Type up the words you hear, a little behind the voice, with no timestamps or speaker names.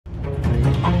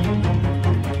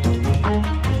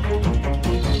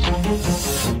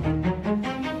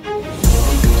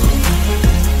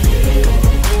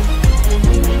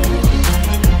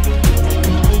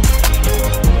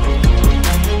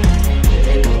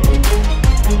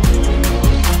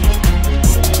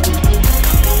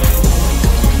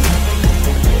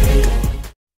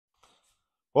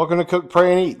Welcome to Cook,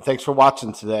 Pray, and Eat. Thanks for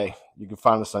watching today. You can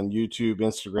find us on YouTube,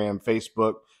 Instagram,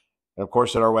 Facebook, and of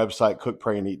course at our website,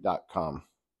 cookprayandeat.com.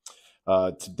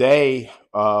 Today,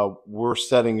 we're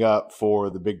setting up for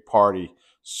the big party,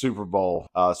 Super Bowl.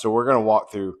 So we're going to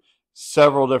walk through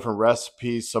several different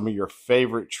recipes, some of your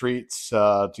favorite treats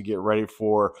to get ready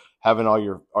for having all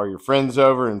your friends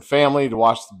over and family to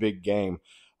watch the big game.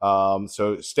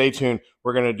 So stay tuned.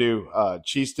 We're going to do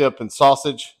cheese dip and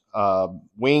sausage,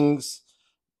 wings,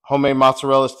 homemade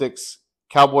mozzarella sticks,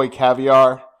 cowboy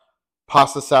caviar,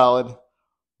 pasta salad,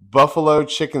 buffalo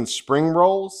chicken spring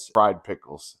rolls, fried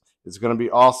pickles. It's going to be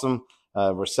awesome.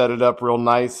 We're set it up real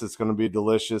nice. It's going to be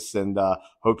delicious, and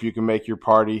hope you can make your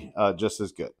party just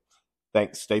as good.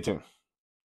 Thanks. Stay tuned.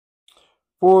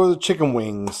 For the chicken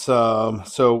wings,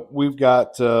 so we've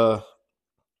got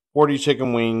 40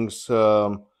 chicken wings,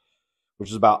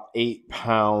 which is about 8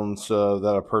 pounds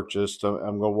that I purchased. I'm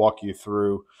going to walk you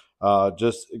through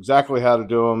just exactly how to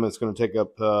do them. It's going to take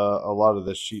up a lot of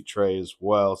the sheet tray as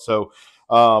well. So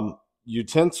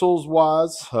utensils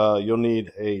wise, you'll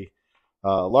need a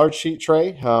large sheet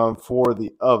tray for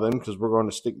the oven, because we're going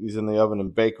to stick these in the oven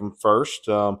and bake them first,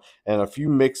 and a few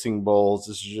mixing bowls.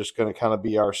 This is just going to kind of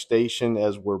be our station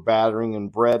as we're battering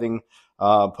and breading,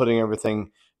 getting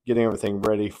everything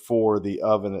ready for the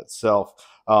oven itself.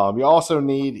 You also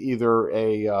need either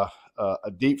a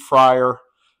deep fryer,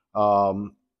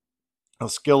 a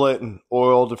skillet and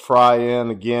oil to fry in.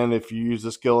 Again, if you use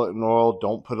a skillet and oil,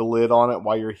 don't put a lid on it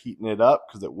while you're heating it up,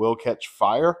 because it will catch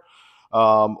fire.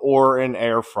 Or an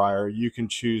air fryer. You can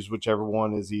choose whichever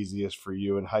one is easiest for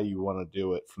you and how you want to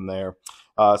do it from there.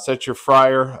 Set your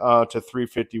fryer to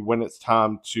 350 when it's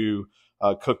time to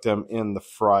cook them in the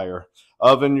fryer.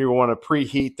 Oven, you want to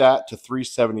preheat that to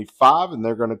 375, and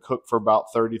they're going to cook for about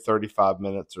 30-35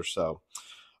 minutes or so.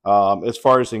 As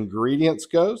far as ingredients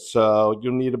goes,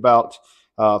 you'll need about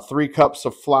 3 cups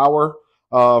of flour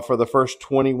for the first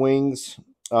 20 wings,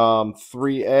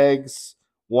 3 eggs,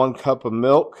 1 cup of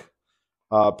milk,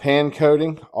 pan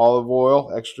coating, olive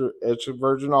oil, extra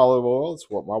virgin olive oil. It's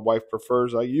what my wife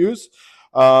prefers I use.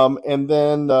 And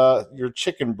then your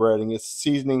chicken breading is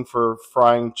seasoning for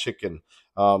frying chicken.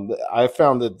 I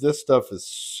found that this stuff is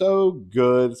so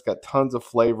good. It's got tons of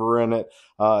flavor in it.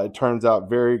 It turns out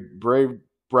very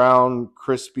brown,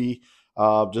 crispy,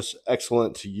 just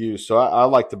excellent to use. So I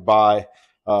like to buy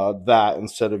that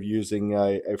instead of using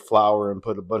a flour and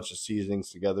put a bunch of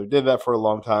seasonings together. Did that for a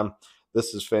long time.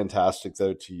 This is fantastic,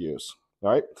 though, to use.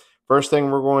 All right. First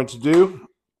thing we're going to do,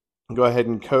 go ahead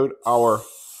and coat our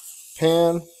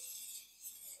pan.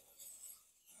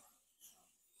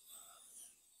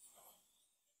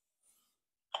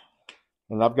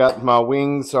 And I've got my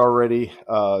wings already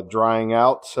drying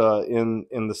out in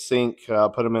the sink.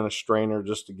 Put them in a strainer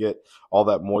just to get all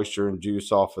that moisture and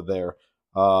juice off of there.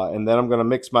 And then I'm going to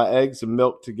mix my eggs and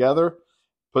milk together,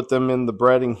 put them in the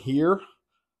breading here.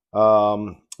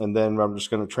 And then I'm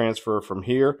just going to transfer from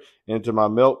here into my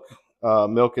milk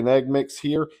and egg mix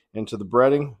here, into the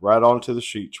breading, right onto the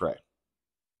sheet tray.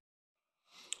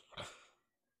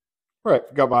 All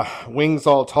right, got my wings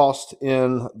all tossed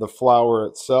in the flour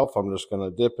itself. I'm just going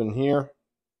to dip in here,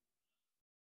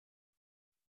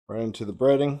 right into the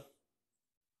breading.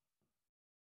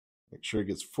 Make sure it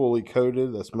gets fully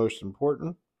coated. That's most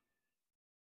important.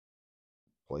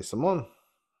 Place them on.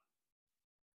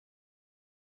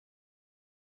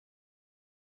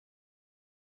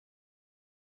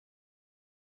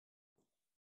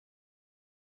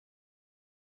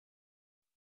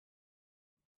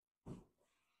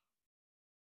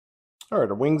 All right,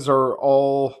 our wings are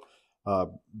all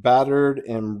battered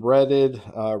and breaded,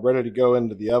 ready to go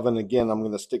into the oven. Again, I'm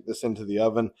going to stick this into the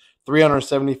oven,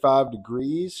 375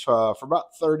 degrees for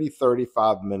about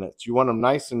 30-35 minutes. You want them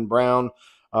nice and brown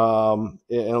and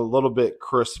a little bit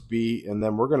crispy, and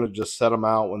then we're going to just set them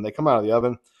out. When they come out of the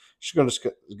oven, just going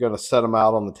to set them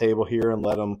out on the table here and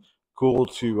let them cool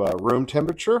to room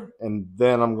temperature, and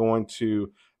then I'm going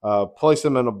to place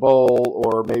them in a bowl,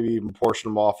 or maybe even portion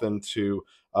them off into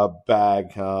a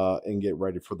bag and get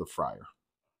ready for the fryer.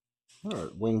 All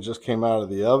right, wings just came out of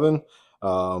the oven,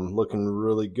 looking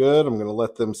really good. I'm going to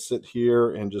let them sit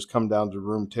here and just come down to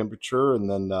room temperature,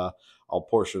 and then I'll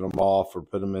portion them off or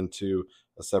put them into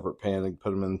a separate pan and put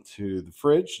them into the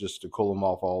fridge just to cool them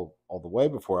off all the way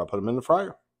before I put them in the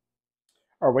fryer.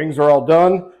 Our wings are all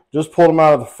done. Just pulled them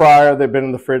out of the fryer. They've been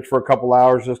in the fridge for a couple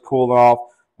hours, just cooled off.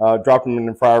 Dropped them in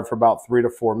the fryer for about 3 to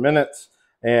 4 minutes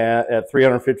and at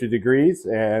 350 degrees,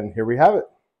 and here we have it.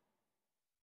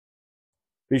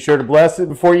 Be sure to bless it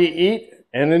before you eat,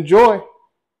 and enjoy.